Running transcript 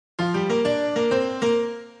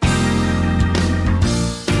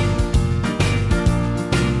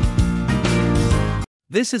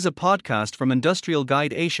This is a podcast from Industrial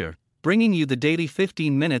Guide Asia, bringing you the daily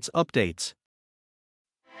 15 minutes updates.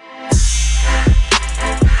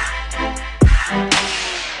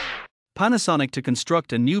 Panasonic to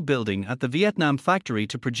construct a new building at the Vietnam factory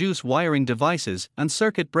to produce wiring devices and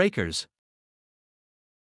circuit breakers.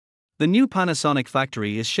 The new Panasonic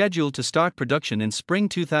factory is scheduled to start production in spring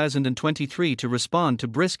 2023 to respond to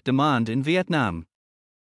brisk demand in Vietnam.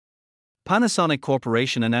 Panasonic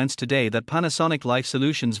Corporation announced today that Panasonic Life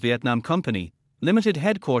Solutions Vietnam Company, Limited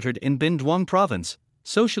headquartered in Binh Duong Province,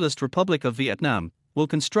 Socialist Republic of Vietnam, will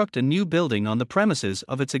construct a new building on the premises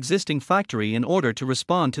of its existing factory in order to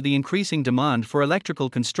respond to the increasing demand for electrical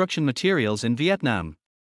construction materials in Vietnam.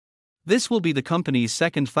 This will be the company's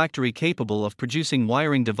second factory capable of producing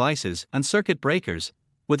wiring devices and circuit breakers,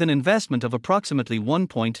 with an investment of approximately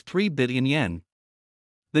 1.3 billion yen.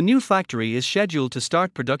 The new factory is scheduled to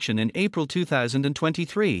start production in April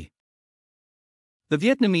 2023. The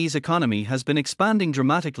Vietnamese economy has been expanding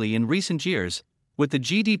dramatically in recent years, with the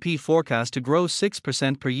GDP forecast to grow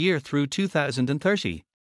 6% per year through 2030.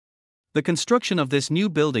 The construction of this new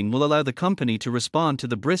building will allow the company to respond to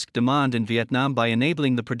the brisk demand in Vietnam by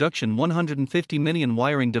enabling the production 150 million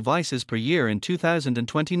wiring devices per year in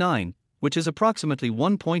 2029, which is approximately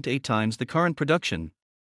 1.8 times the current production.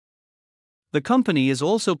 The company is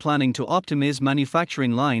also planning to optimize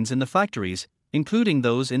manufacturing lines in the factories, including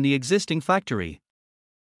those in the existing factory.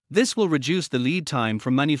 This will reduce the lead time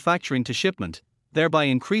from manufacturing to shipment, thereby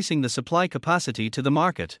increasing the supply capacity to the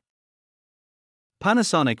market.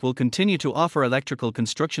 Panasonic will continue to offer electrical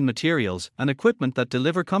construction materials and equipment that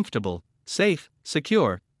deliver comfortable, safe,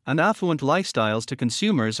 secure, and affluent lifestyles to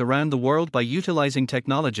consumers around the world by utilizing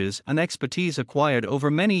technologies and expertise acquired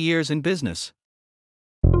over many years in business.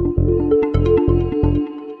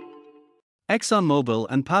 ExxonMobil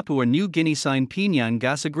and Papua New Guinea sign PNG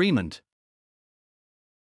gas agreement.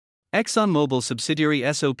 ExxonMobil subsidiary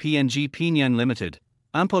SOPNG PNG Limited,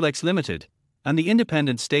 Ampolex Limited, and the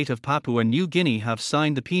independent state of Papua New Guinea have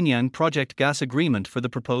signed the PNG Project gas agreement for the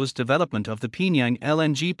proposed development of the PNG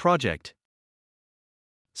LNG project.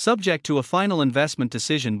 Subject to a final investment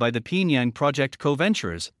decision by the PNG project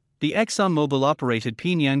co-venturers, the ExxonMobil-operated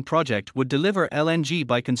PNG project would deliver LNG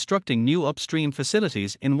by constructing new upstream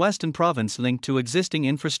facilities in Western Province linked to existing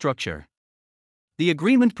infrastructure. The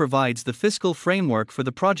agreement provides the fiscal framework for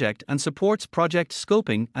the project and supports project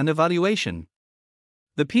scoping and evaluation.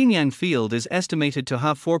 The PNG field is estimated to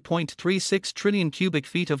have 4.36 trillion cubic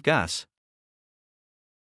feet of gas.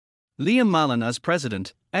 Liam Mallon, as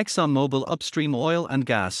president, ExxonMobil Upstream Oil and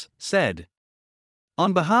Gas, said,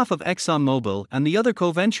 "On behalf of ExxonMobil and the other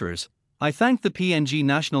co-venturers, I thank the PNG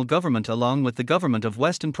national government along with the government of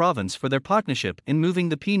Western Province for their partnership in moving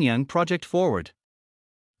the PNG project forward.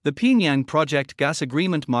 The PNG project gas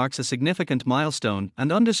agreement marks a significant milestone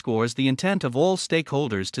and underscores the intent of all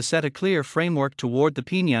stakeholders to set a clear framework toward the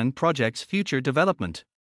PNG project's future development."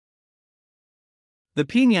 The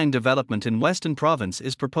PNG development in Western Province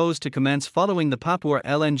is proposed to commence following the Papua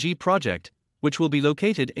LNG project, which will be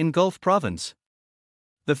located in Gulf Province.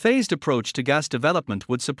 The phased approach to gas development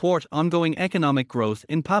would support ongoing economic growth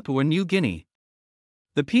in Papua New Guinea.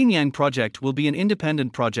 The PNG project will be an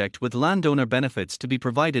independent project with landowner benefits to be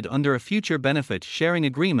provided under a future benefit sharing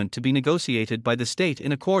agreement to be negotiated by the state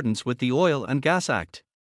in accordance with the Oil and Gas Act.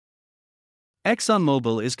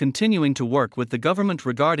 ExxonMobil is continuing to work with the government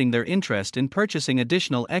regarding their interest in purchasing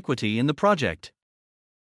additional equity in the project.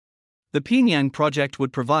 The PNG project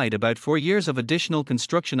would provide about 4 years of additional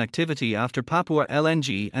construction activity after Papua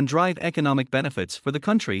LNG and drive economic benefits for the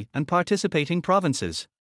country and participating provinces.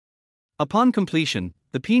 Upon completion,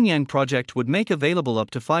 the PNG project would make available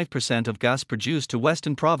up to 5% of gas produced to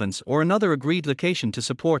Western Province or another agreed location to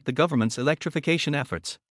support the government's electrification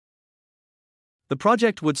efforts. The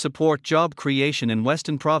project would support job creation in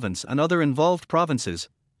Western Province and other involved provinces,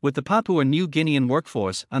 with the Papua New Guinean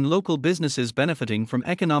workforce and local businesses benefiting from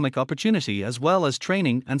economic opportunity as well as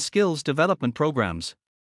training and skills development programs.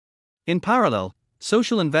 In parallel,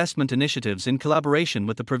 social investment initiatives in collaboration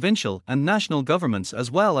with the provincial and national governments as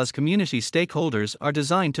well as community stakeholders are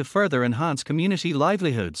designed to further enhance community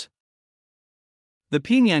livelihoods. The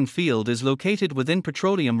PNG field is located within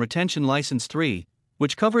Petroleum Retention License 3,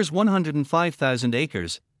 which covers 105,000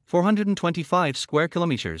 acres, 425 square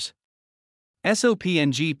kilometers.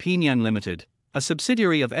 SOPNG PNG Limited, a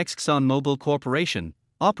subsidiary of ExxonMobil Corporation,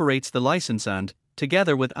 operates the license and,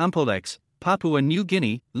 together with Ampolex, Papua New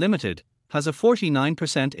Guinea, Limited, has a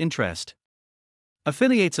 49% interest.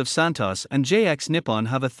 Affiliates of Santos and JX Nippon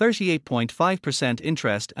have a 38.5%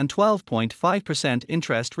 interest and 12.5%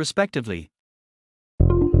 interest respectively.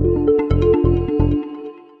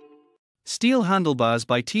 Steel handlebars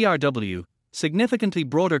by TRW, significantly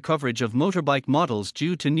broader coverage of motorbike models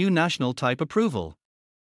due to new national type approval.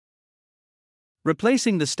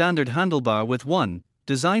 Replacing the standard handlebar with one,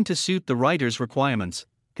 designed to suit the rider's requirements,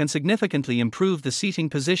 can significantly improve the seating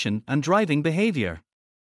position and driving behavior.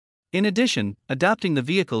 In addition, adapting the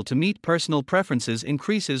vehicle to meet personal preferences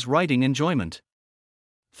increases riding enjoyment.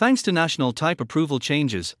 Thanks to national type approval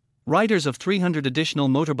changes, riders of 300 additional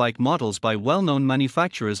motorbike models by well-known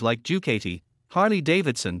manufacturers like Ducati,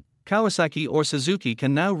 Harley-Davidson, Kawasaki or Suzuki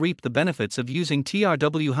can now reap the benefits of using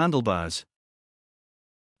TRW handlebars.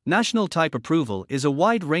 National type approval is a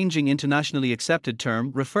wide-ranging internationally accepted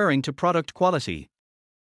term referring to product quality.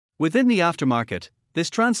 Within the aftermarket,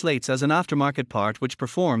 this translates as an aftermarket part which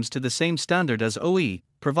performs to the same standard as OE,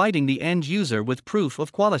 providing the end user with proof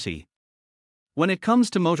of quality. When it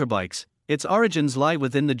comes to motorbikes, its origins lie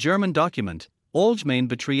within the German document, Allgemeine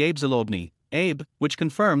Betriebserlaubnis, ABE, which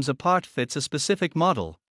confirms a part fits a specific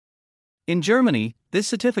model. In Germany, this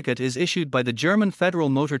certificate is issued by the German Federal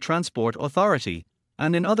Motor Transport Authority,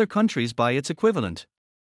 and in other countries by its equivalent.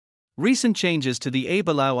 Recent changes to the ABE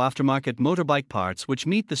allow aftermarket motorbike parts which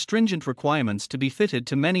meet the stringent requirements to be fitted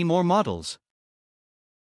to many more models.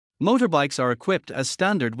 Motorbikes are equipped as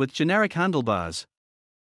standard with generic handlebars.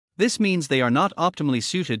 This means they are not optimally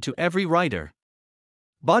suited to every rider.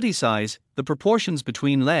 Body size, the proportions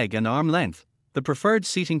between leg and arm length, the preferred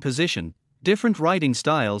seating position, different riding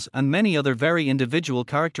styles and many other very individual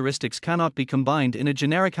characteristics cannot be combined in a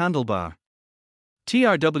generic handlebar.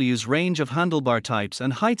 TRW's range of handlebar types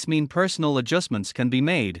and heights mean personal adjustments can be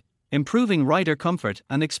made, improving rider comfort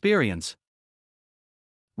and experience.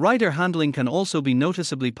 Rider handling can also be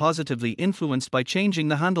noticeably positively influenced by changing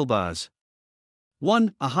the handlebars.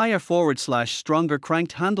 1. A higher forward/stronger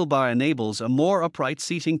cranked handlebar enables a more upright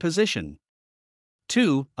seating position.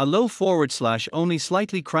 2. A low forward/only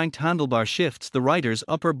slightly cranked handlebar shifts the rider's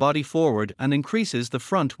upper body forward and increases the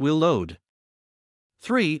front wheel load.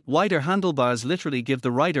 3. Wider handlebars literally give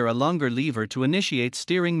the rider a longer lever to initiate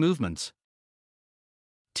steering movements.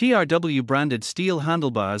 TRW branded steel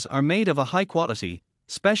handlebars are made of a high-quality,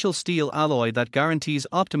 special steel alloy that guarantees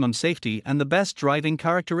optimum safety and the best driving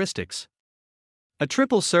characteristics. A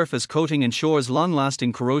triple surface coating ensures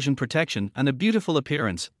long-lasting corrosion protection and a beautiful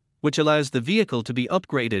appearance, which allows the vehicle to be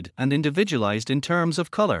upgraded and individualized in terms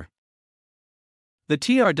of color. The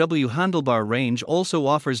TRW handlebar range also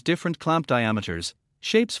offers different clamp diameters,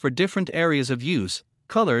 shapes for different areas of use,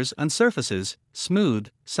 colors and surfaces, smooth,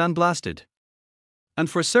 sandblasted.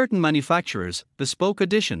 And for certain manufacturers, bespoke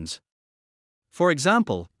additions. For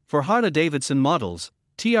example, for Harley-Davidson models,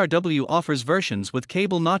 TRW offers versions with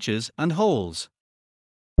cable notches and holes.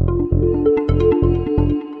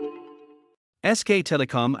 SK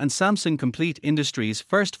Telecom and Samsung complete industry's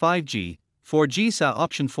first 5G, 4G SA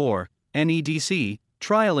Option 4, NEDC,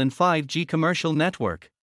 trial in 5G commercial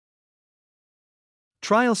network.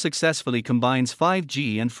 Trial successfully combines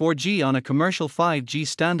 5G and 4G on a commercial 5G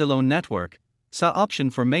standalone network. SA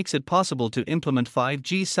Option 4 makes it possible to implement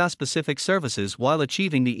 5G SA-specific services while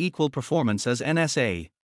achieving the equal performance as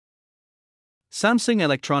NSA. Samsung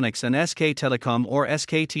Electronics and SK Telecom or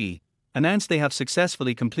SKT announced they have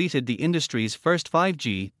successfully completed the industry's first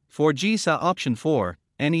 5G, 4G SA Option 4,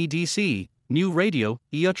 NEDC, new radio,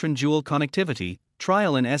 eUtron dual connectivity,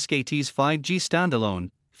 trial in SKT's 5G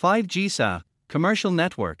standalone, 5G SA, commercial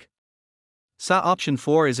network. SA Option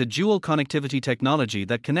 4 is a dual connectivity technology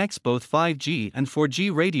that connects both 5G and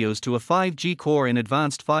 4G radios to a 5G core in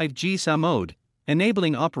advanced 5G SA mode,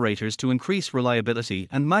 enabling operators to increase reliability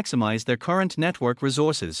and maximize their current network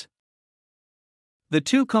resources. The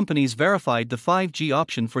two companies verified the 5G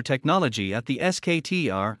Option 4 technology at the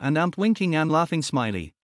SKTR and AMP Winking and Laughing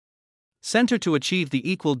Smiley Center to achieve the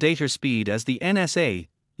equal data speed as the NSA,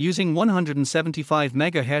 using 175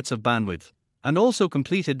 MHz of bandwidth, and also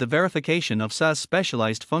completed the verification of SA's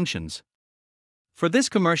specialized functions. For this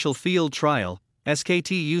commercial field trial,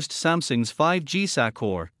 SKT used Samsung's 5G SA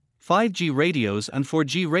core, 5G radios and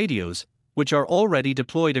 4G radios, which are already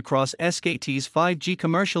deployed across SKT's 5G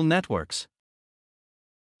commercial networks.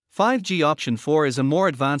 5G Option 4 is a more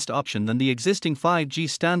advanced option than the existing 5G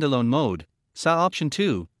standalone mode, SA Option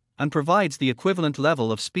 2, and provides the equivalent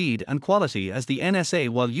level of speed and quality as the NSA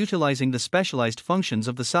while utilizing the specialized functions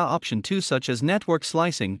of the SA Option 2 such as network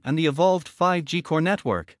slicing and the evolved 5G core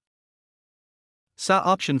network. SA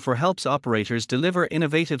Option 4 helps operators deliver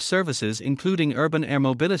innovative services including urban air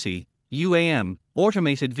mobility, UAM,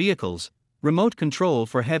 automated vehicles, remote control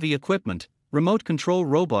for heavy equipment, remote control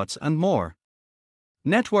robots and more.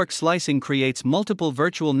 Network slicing creates multiple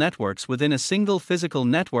virtual networks within a single physical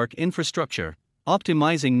network infrastructure,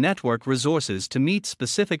 optimizing network resources to meet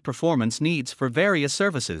specific performance needs for various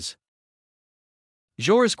services.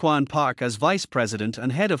 Georges Quan Park, as Vice President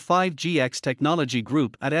and Head of 5GX Technology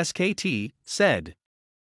Group at SKT, said,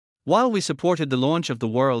 "While we supported the launch of the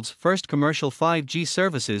world's first commercial 5G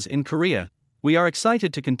services in Korea, we are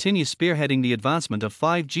excited to continue spearheading the advancement of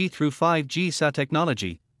 5G through 5G SA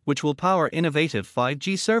technology, which will power innovative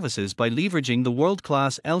 5G services by leveraging the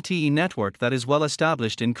world-class LTE network that is well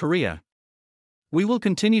established in Korea. We will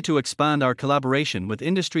continue to expand our collaboration with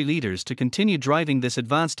industry leaders to continue driving this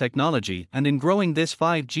advanced technology and in growing this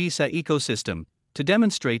 5G SA ecosystem, to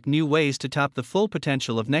demonstrate new ways to tap the full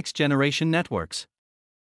potential of next-generation networks."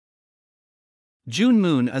 Jun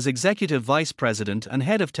Moon, as Executive Vice President and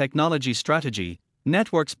Head of Technology Strategy,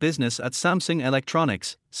 Networks Business at Samsung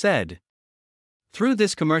Electronics, said, "Through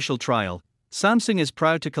this commercial trial, Samsung is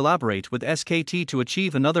proud to collaborate with SKT to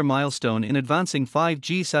achieve another milestone in advancing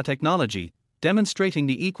 5G SA technology, demonstrating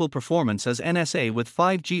the equal performance as NSA with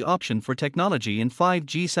 5G option for technology in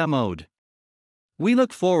 5G SA mode. We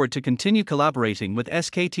look forward to continue collaborating with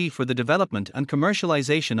SKT for the development and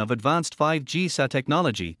commercialization of advanced 5G SA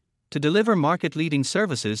technology, to deliver market-leading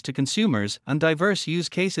services to consumers and diverse use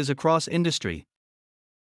cases across industry."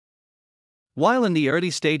 While in the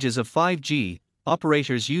early stages of 5G,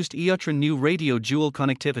 operators used EUTRON New Radio Dual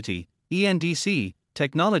Connectivity (ENDC)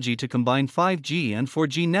 technology to combine 5G and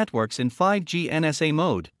 4G networks in 5G NSA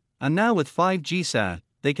mode, and now with 5G SA,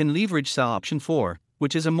 they can leverage SA option 4,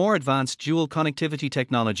 which is a more advanced dual connectivity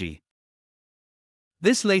technology.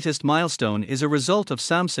 This latest milestone is a result of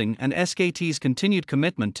Samsung and SKT's continued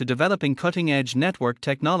commitment to developing cutting-edge network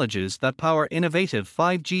technologies that power innovative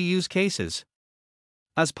 5G use cases.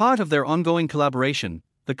 As part of their ongoing collaboration,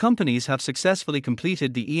 the companies have successfully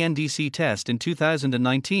completed the ENDC test in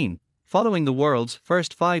 2019, following the world's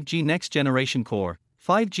first 5G next-generation core,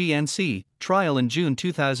 5G-NC, trial in June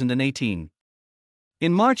 2018.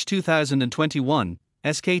 In March 2021,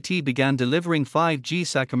 SKT began delivering 5G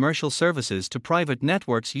SA commercial services to private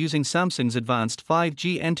networks using Samsung's advanced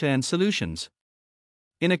 5G end-to-end solutions.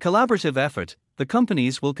 In a collaborative effort, the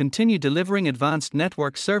companies will continue delivering advanced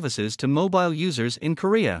network services to mobile users in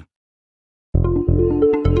Korea.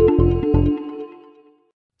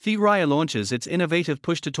 Thiraya launches its innovative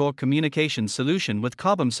push-to-talk communications solution with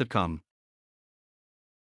Cobham Satcom.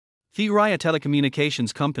 Thiraya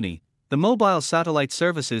Telecommunications Company, the mobile satellite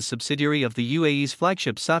services subsidiary of the UAE's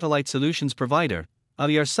flagship satellite solutions provider,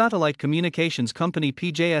 Al-Yar Satellite Communications Company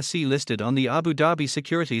PJSC, listed on the Abu Dhabi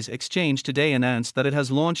Securities Exchange, today announced that it has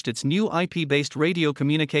launched its new IP-based radio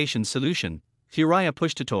communications solution, Thiraya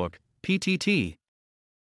Push-to-Talk (PTT).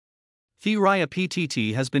 Thiraya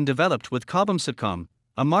PTT has been developed with Cobham Satcom,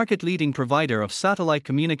 a market-leading provider of satellite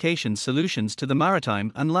communications solutions to the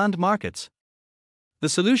maritime and land markets. The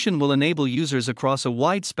solution will enable users across a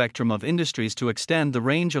wide spectrum of industries to extend the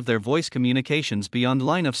range of their voice communications beyond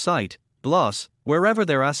line of sight, BLOS, wherever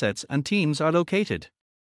their assets and teams are located.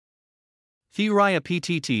 Thiraya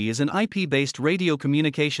PTT is an IP-based radio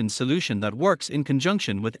communications solution that works in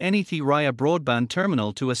conjunction with any Thiraya broadband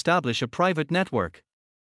terminal to establish a private network.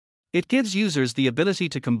 It gives users the ability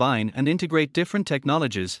to combine and integrate different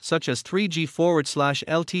technologies such as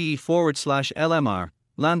 3G/LTE/LMR,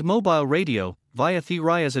 land mobile radio, via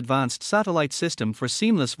Thiraya's advanced satellite system for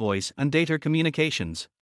seamless voice and data communications.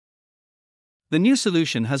 The new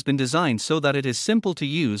solution has been designed so that it is simple to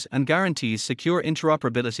use and guarantees secure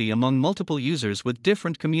interoperability among multiple users with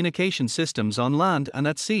different communication systems on land and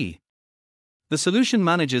at sea. The solution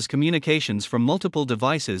manages communications from multiple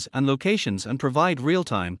devices and locations and provide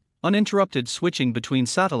real-time, uninterrupted switching between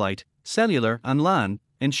satellite, cellular, and LAN,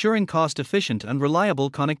 ensuring cost-efficient and reliable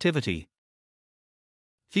connectivity.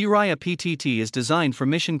 Thiraya PTT is designed for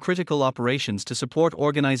mission-critical operations to support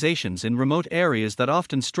organizations in remote areas that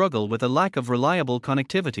often struggle with a lack of reliable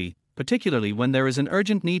connectivity, particularly when there is an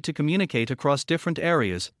urgent need to communicate across different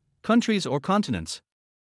areas, countries, or continents.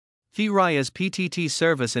 Thiraya's PTT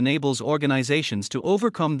service enables organizations to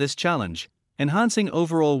overcome this challenge, enhancing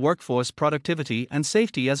overall workforce productivity and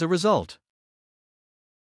safety as a result.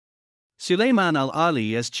 Sulaiman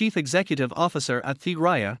Al-Ali, as Chief Executive Officer at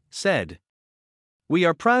Thiraya, said, "We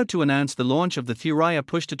are proud to announce the launch of the Thiraya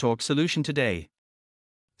Push-to-Talk solution today.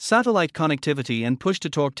 Satellite connectivity and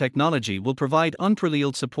push-to-talk technology will provide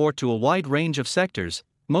unparalleled support to a wide range of sectors,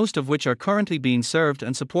 most of which are currently being served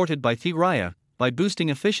and supported by Thiraya, by boosting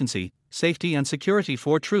efficiency, safety and security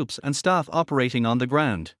for troops and staff operating on the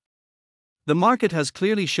ground. The market has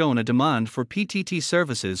clearly shown a demand for PTT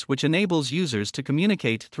services which enables users to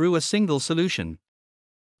communicate through a single solution.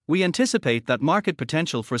 We anticipate that market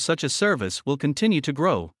potential for such a service will continue to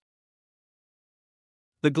grow."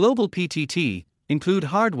 The global PTT, include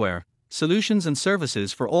hardware, solutions and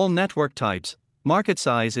services for all network types. Market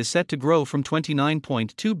size is set to grow from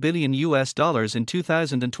 $29.2 billion in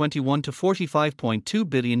 2021 to $45.2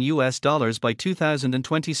 billion by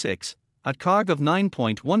 2026, at CAGR of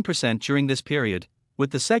 9.1% during this period,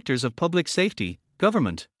 with the sectors of public safety,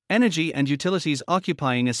 government, energy and utilities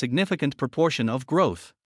occupying a significant proportion of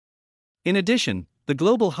growth. In addition, the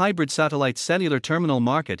global hybrid satellite cellular terminal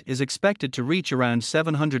market is expected to reach around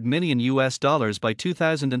 $700 million by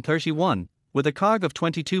 2031, with a CAGR of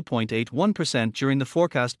 22.81% during the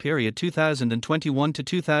forecast period 2021 to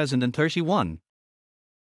 2031.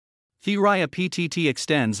 Thuraya PTT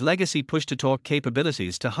extends legacy push-to-talk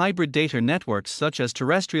capabilities to hybrid data networks such as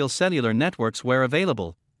terrestrial cellular networks where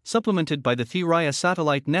available, supplemented by the Thuraya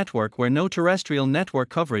satellite network where no terrestrial network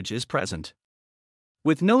coverage is present.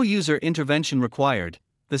 With no user intervention required,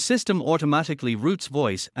 the system automatically routes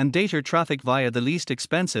voice and data traffic via the least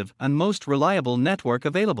expensive and most reliable network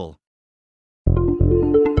available.